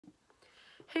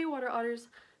Hey Water Otters,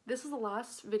 this is the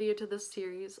last video to this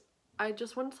series. I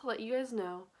just wanted to let you guys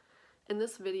know in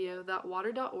this video that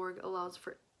water.org allows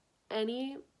for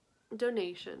any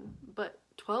donation, but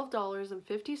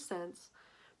 $12.50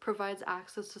 provides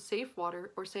access to safe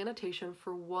water or sanitation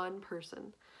for one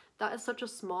person. That is such a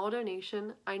small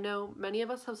donation. I know many of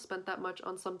us have spent that much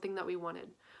on something that we wanted.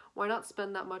 Why not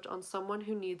spend that much on someone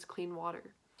who needs clean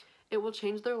water? It will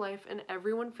change their life and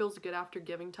everyone feels good after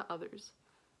giving to others.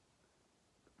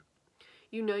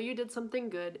 You know you did something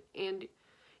good, and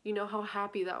you know how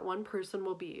happy that one person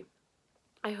will be.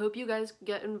 I hope you guys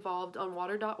get involved on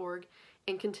water.org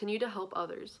and continue to help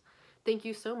others. Thank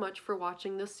you so much for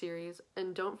watching this series,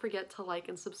 and don't forget to like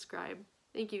and subscribe.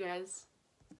 Thank you guys.